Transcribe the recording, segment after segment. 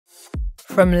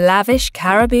From lavish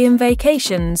Caribbean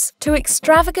vacations to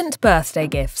extravagant birthday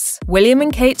gifts, William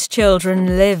and Kate's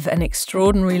children live an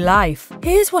extraordinary life.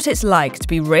 Here's what it's like to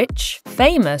be rich,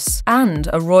 famous, and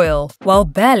a royal, while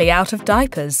barely out of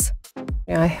diapers.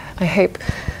 I hope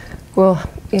we'll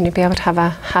be able to have a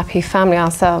happy family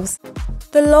ourselves.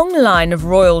 The long line of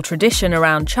royal tradition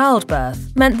around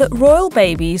childbirth meant that royal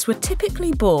babies were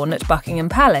typically born at Buckingham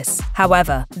Palace.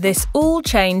 However, this all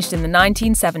changed in the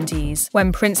 1970s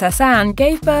when Princess Anne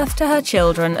gave birth to her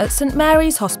children at St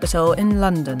Mary's Hospital in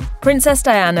London. Princess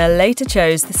Diana later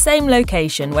chose the same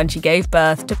location when she gave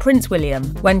birth to Prince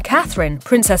William. When Catherine,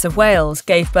 Princess of Wales,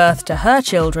 gave birth to her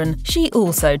children, she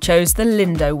also chose the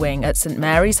Lindo wing at St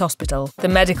Mary's Hospital. The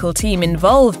medical team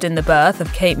involved in the birth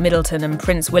of Kate Middleton and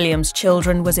Prince William's children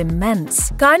was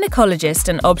immense. Gynecologist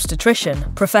and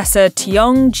obstetrician Professor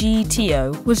Tiong Ji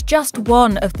Teo was just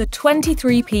one of the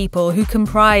 23 people who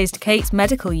comprised Kate's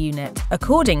medical unit,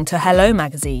 according to Hello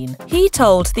magazine. He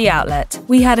told the outlet,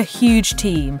 "We had a huge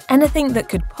team. Anything that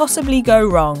could possibly go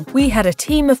wrong. We had a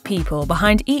team of people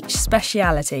behind each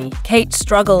speciality." Kate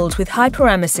struggled with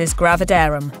hyperemesis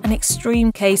gravidarum, an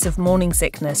extreme case of morning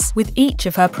sickness, with each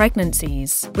of her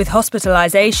pregnancies. With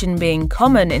hospitalization being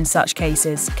common in such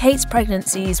cases, Kate's pregnancies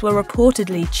were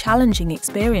reportedly challenging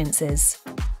experiences.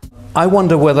 I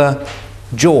wonder whether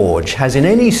George has in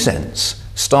any sense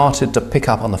started to pick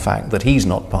up on the fact that he's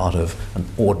not part of an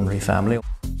ordinary family.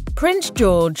 Prince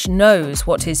George knows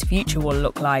what his future will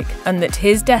look like and that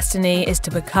his destiny is to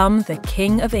become the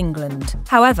King of England.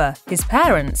 However, his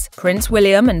parents, Prince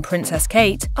William and Princess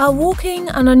Kate, are walking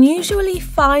an unusually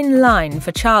fine line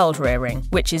for child rearing,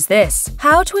 which is this: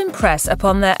 how to impress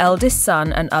upon their eldest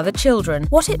son and other children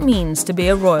what it means to be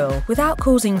a royal without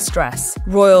causing stress.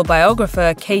 Royal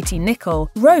biographer Katie Nicholl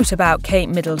wrote about Kate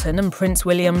Middleton and Prince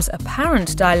William's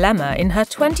apparent dilemma in her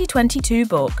 2022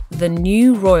 book, The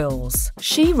New Royals.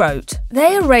 She wrote,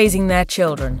 "They are raising their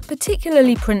children,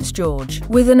 particularly Prince George,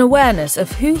 with an awareness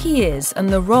of who he is and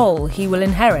the role he will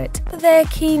inherit, but they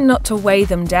are keen not to weigh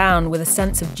them down with a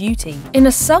sense of duty." In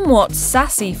a somewhat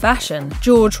sassy fashion,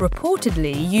 George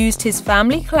reportedly used his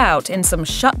family clout in some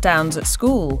shutdowns at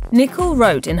school. Nicholl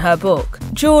wrote in her book,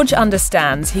 "George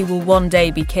understands he will one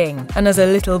day be king, and as a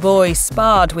little boy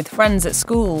sparred with friends at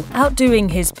school, outdoing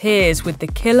his peers with the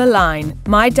killer line,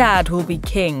 'My dad will be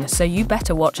king, so you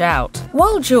better watch out.'"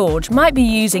 While George might be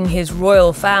using his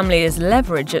royal family as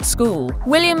leverage at school,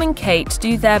 William and Kate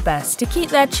do their best to keep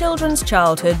their children's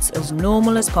childhoods as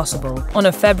normal as possible. On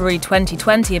a February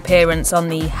 2020 appearance on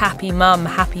the Happy Mum,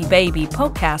 Happy Baby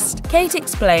podcast, Kate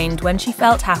explained when she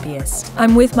felt happiest.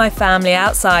 "I'm with my family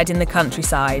outside in the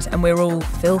countryside and we're all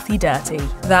filthy dirty."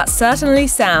 That certainly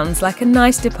sounds like a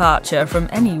nice departure from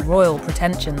any royal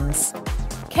pretensions.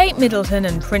 Kate Middleton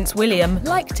and Prince William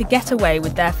like to get away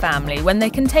with their family when they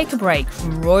can take a break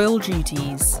from royal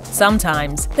duties.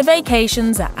 Sometimes, the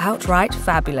vacations are outright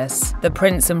fabulous. The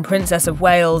Prince and Princess of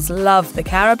Wales love the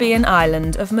Caribbean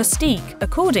island of Mustique,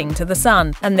 according to The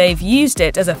Sun, and they've used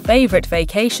it as a favourite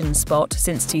vacation spot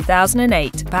since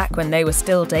 2008, back when they were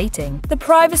still dating. The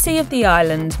privacy of the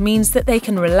island means that they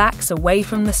can relax away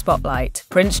from the spotlight.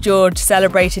 Prince George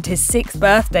celebrated his 6th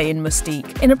birthday in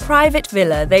Mustique in a private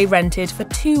villa they rented for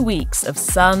 2 weeks of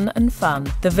sun and fun.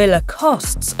 The villa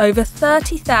costs over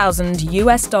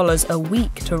 $30,000 a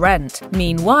week to rent.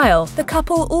 Meanwhile, the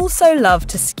couple also love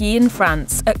to ski in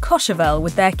France at Courchevel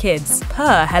with their kids,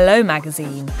 per Hello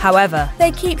magazine. However,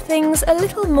 they keep things a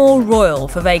little more royal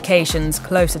for vacations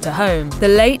closer to home. The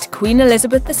late Queen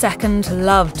Elizabeth II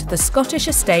loved the Scottish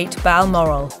estate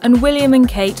Balmoral, and William and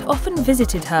Kate often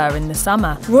visited her in the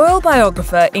summer. Royal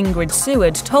biographer Ingrid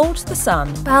Seward told The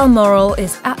Sun, "Balmoral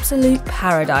is absolute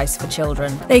paradise for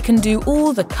children. They can do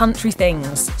all the country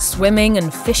things, swimming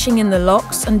and fishing in the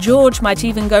locks, and George might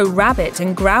even go rabbit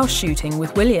and grouse shooting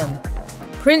with William."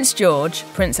 Prince George,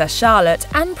 Princess Charlotte,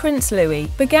 and Prince Louis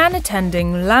began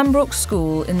attending Lambrook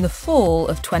School in the fall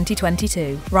of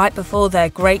 2022, right before their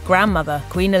great-grandmother,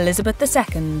 Queen Elizabeth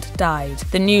II, died.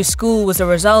 The new school was a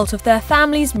result of their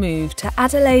family's move to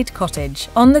Adelaide Cottage,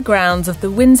 on the grounds of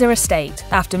the Windsor estate,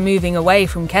 after moving away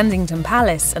from Kensington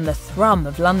Palace and the thrum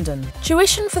of London.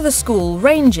 Tuition for the school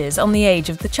ranges on the age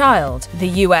of the child,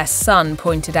 the US Sun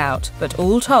pointed out, but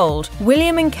all told,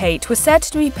 William and Kate were said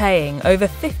to be paying over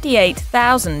 £58,000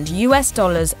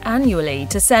 $100,000 annually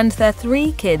to send their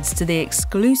 3 kids to the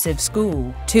exclusive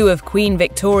school. 2 of Queen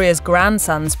Victoria's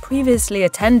grandsons previously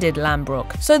attended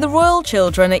Lambrook, so the royal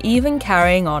children are even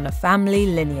carrying on a family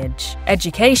lineage.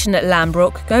 Education at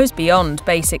Lambrook goes beyond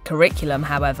basic curriculum,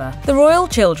 however. The royal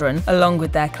children, along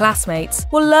with their classmates,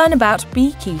 will learn about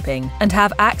beekeeping and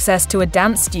have access to a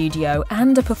dance studio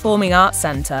and a performing arts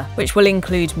centre, which will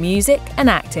include music and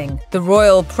acting. The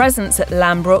royal presence at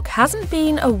Lambrook hasn't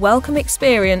been a welcome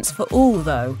experience for all,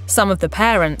 though. Some of the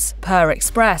parents, per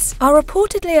Express, are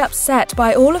reportedly upset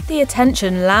by all of the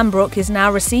attention Lambrook is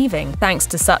now receiving thanks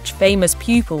to such famous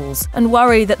pupils, and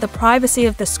worry that the privacy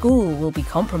of the school will be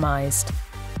compromised.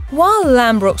 While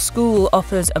Lambrook School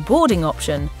offers a boarding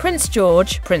option, Prince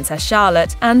George, Princess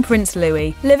Charlotte and Prince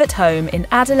Louis live at home in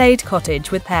Adelaide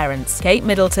Cottage with parents, Kate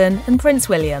Middleton and Prince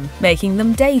William, making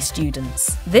them day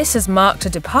students. This has marked a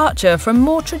departure from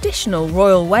more traditional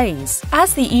royal ways.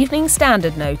 As the Evening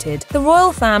Standard noted, the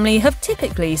royal family have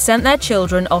typically sent their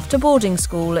children off to boarding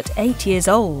school at 8 years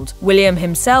old. William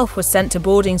himself was sent to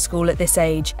boarding school at this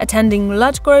age, attending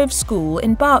Ludgrove School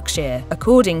in Berkshire,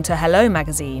 according to Hello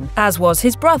magazine, as was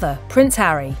his brother, Prince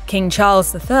Harry. King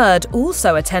Charles III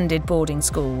also attended boarding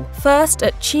school, first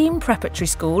at Cheam Preparatory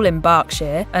School in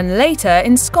Berkshire and later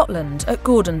in Scotland at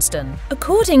Gordonston.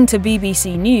 According to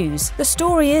BBC News, the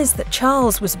story is that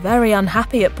Charles was very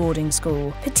unhappy at boarding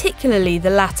school, particularly the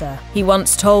latter. He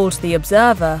once told The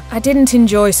Observer, "I didn't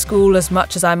enjoy school as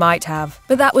much as I might have,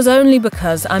 but that was only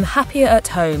because I'm happier at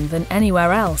home than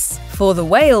anywhere else." For the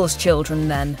Wales children,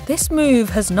 then, this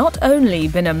move has not only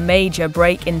been a major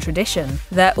break in tradition,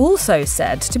 they're also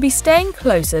said to be staying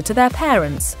closer to their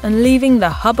parents and leaving the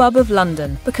hubbub of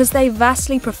London because they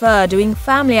vastly prefer doing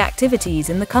family activities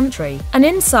in the country. An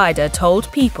insider told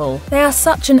People they are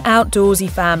such an outdoorsy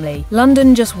family,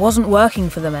 London just wasn't working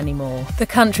for them anymore. The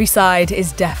countryside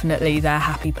is definitely their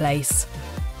happy place.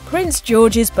 Prince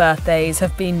George's birthdays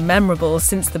have been memorable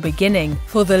since the beginning.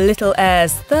 For the little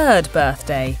heir's 3rd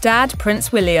birthday, Dad Prince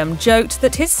William joked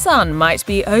that his son might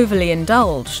be overly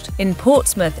indulged. In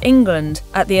Portsmouth, England,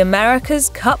 at the America's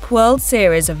Cup World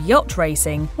Series of yacht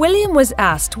racing, William was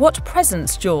asked what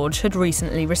presents George had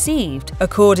recently received.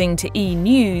 According to E!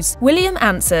 News, William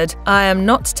answered, "I am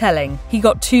not telling. He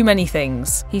got too many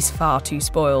things. He's far too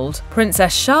spoiled."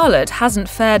 Princess Charlotte hasn't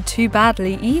fared too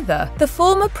badly either. The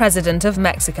former president of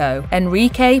Mexico,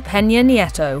 Enrique Peña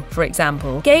Nieto, for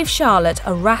example, gave Charlotte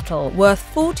a rattle worth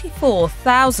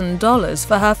 $44,000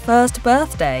 for her 1st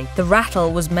birthday. The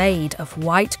rattle was made of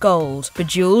white gold,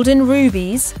 bejeweled in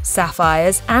rubies,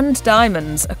 sapphires and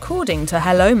diamonds, according to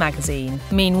Hello magazine.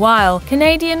 Meanwhile,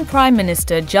 Canadian Prime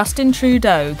Minister Justin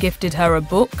Trudeau gifted her a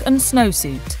book and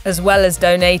snowsuit, as well as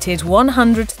donated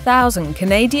 100,000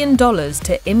 Canadian dollars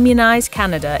to immunize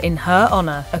Canada in her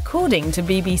honour, according to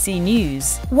BBC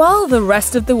News. While the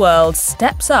rest of the world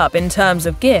steps up in terms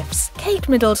of gifts, Kate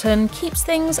Middleton keeps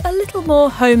things a little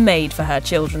more homemade for her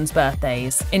children's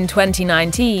birthdays. In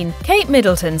 2019, Kate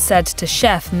Middleton said to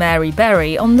chef Mary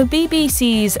Berry on the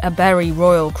BBC's A Berry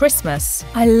Royal Christmas,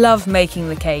 "I love making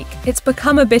the cake. It's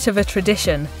become a bit of a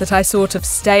tradition that I sort of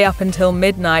stay up until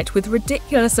midnight with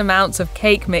ridiculous amounts of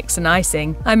cake mix and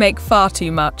icing. I make far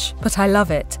too much, but I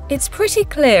love it." It's pretty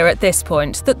clear at this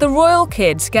point that the royal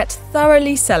kids get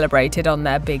thoroughly celebrated on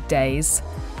their big days.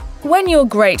 When your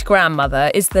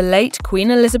great-grandmother is the late Queen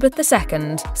Elizabeth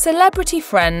II, celebrity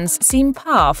friends seem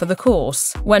par for the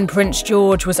course. When Prince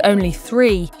George was only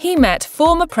 3, he met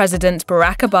former President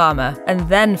Barack Obama and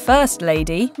then First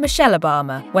Lady Michelle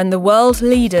Obama when the world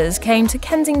leaders came to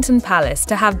Kensington Palace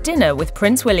to have dinner with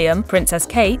Prince William, Princess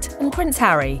Kate and Prince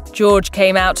Harry. George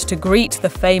came out to greet the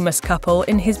famous couple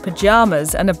in his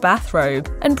pajamas and a bathrobe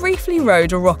and briefly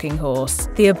rode a rocking horse.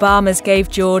 The Obamas gave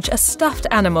George a stuffed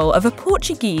animal of a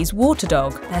Portuguese water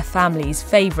dog, their family's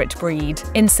favourite breed.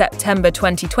 In September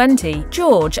 2020,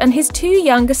 George and his 2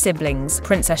 younger siblings,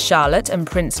 Princess Charlotte and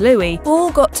Prince Louis,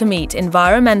 all got to meet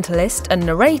environmentalist and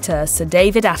narrator Sir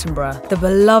David Attenborough. The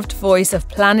beloved voice of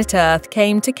planet Earth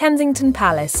came to Kensington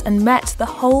Palace and met the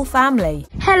whole family.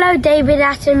 Hello, David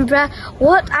Attenborough.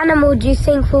 What animal do you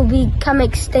think will become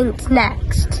extinct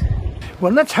next?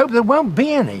 Well, let's hope there won't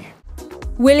be any.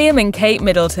 William and Kate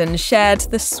Middleton shared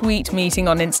the sweet meeting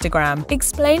on Instagram,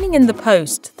 explaining in the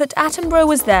post that Attenborough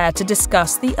was there to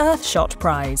discuss the Earthshot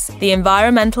Prize, the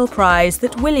environmental prize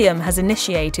that William has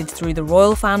initiated through the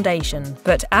Royal Foundation.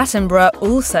 But Attenborough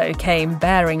also came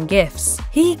bearing gifts.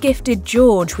 He gifted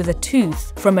George with a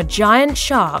tooth from a giant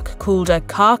shark called a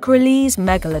Carcrolese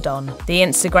megalodon. The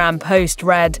Instagram post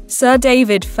read, "Sir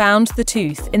David found the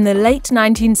tooth in the late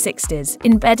 1960s,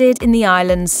 embedded in the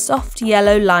island's soft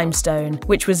yellow limestone,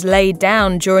 which was laid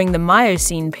down during the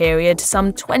Miocene period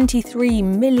some 23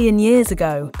 million years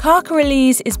ago.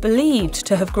 Carcharoddes is believed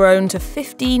to have grown to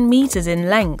 15 meters in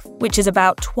length, which is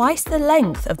about twice the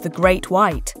length of the great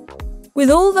white. With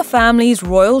all the family's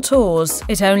royal tours,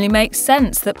 it only makes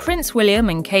sense that Prince William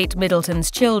and Kate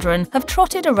Middleton's children have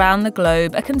trotted around the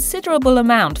globe a considerable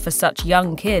amount for such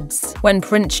young kids. When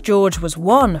Prince George was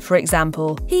 1, for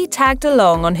example, he tagged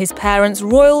along on his parents'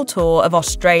 royal tour of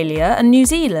Australia and New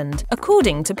Zealand,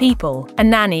 according to People. A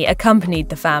nanny accompanied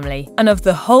the family, and of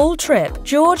the whole trip,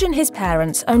 George and his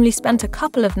parents only spent a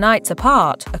couple of nights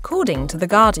apart, according to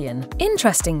The Guardian.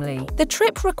 Interestingly, the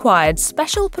trip required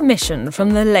special permission from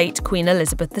the late Queen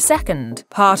Elizabeth II.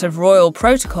 Part of royal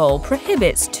protocol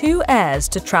prohibits two heirs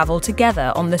to travel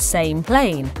together on the same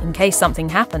plane in case something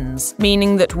happens,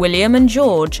 meaning that William and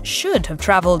George should have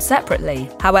travelled separately.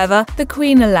 However, the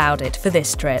Queen allowed it for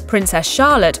this trip. Princess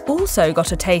Charlotte also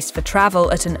got a taste for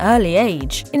travel at an early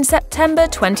age. In September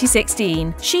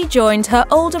 2016, she joined her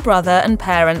older brother and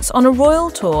parents on a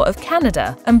royal tour of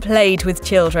Canada and played with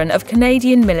children of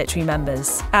Canadian military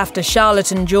members. After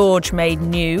Charlotte and George made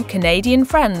new Canadian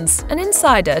friends, an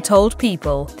insider told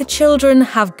People, "The children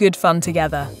have good fun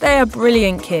together. They are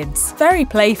brilliant kids, very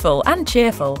playful and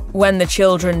cheerful. When the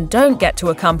children don't get to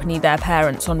accompany their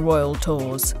parents on royal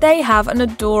tours, they have an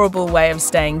adorable way of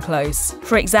staying close.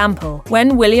 For example,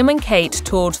 when William and Kate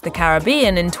toured the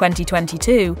Caribbean in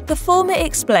 2022, the former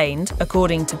explained,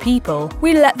 according to People,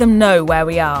 "We let them know where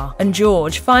we are, and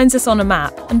George finds us on a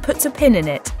map and puts a pin in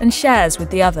it and shares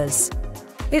with the others."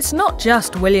 It's not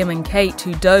just William and Kate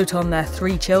who dote on their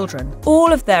 3 children.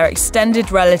 All of their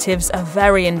extended relatives are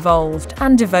very involved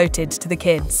and devoted to the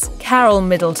kids. Carol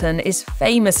Middleton is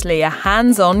famously a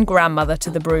hands-on grandmother to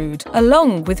the brood,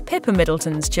 along with Pippa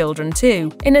Middleton's children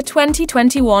too. In a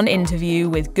 2021 interview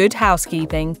with Good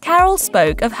Housekeeping, Carol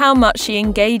spoke of how much she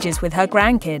engages with her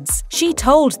grandkids. She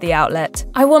told the outlet,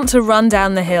 "I want to run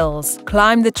down the hills,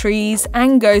 climb the trees,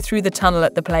 and go through the tunnel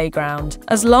at the playground.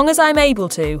 As long as I'm able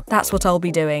to, that's what I'll be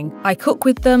doing. I cook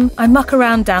with them, I muck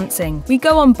around dancing, we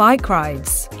go on bike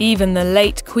rides." Even the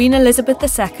late Queen Elizabeth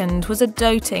II was a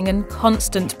doting and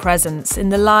constant presence in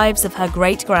the lives of her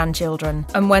great-grandchildren,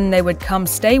 and when they would come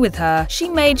stay with her, she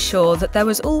made sure that there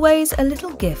was always a little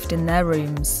gift in their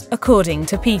rooms. According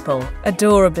to People,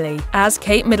 adorably, as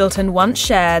Kate Middleton once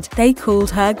shared, they called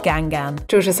her Gangan.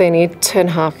 George is only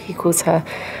 2.5, he calls her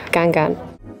Gangan.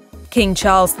 King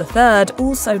Charles III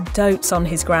also dotes on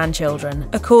his grandchildren.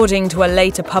 According to a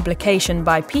later publication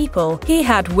by People, he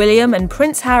had William and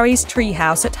Prince Harry's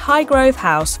treehouse at Highgrove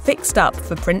House fixed up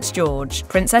for Prince George,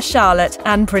 Princess Charlotte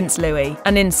and Prince Louis.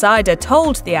 An insider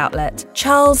told the outlet,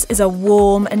 "Charles is a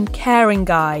warm and caring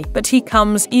guy, but he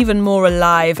comes even more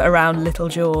alive around little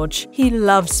George. He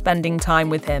loves spending time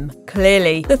with him."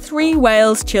 Clearly, the 3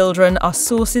 Wales children are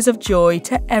sources of joy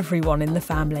to everyone in the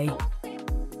family.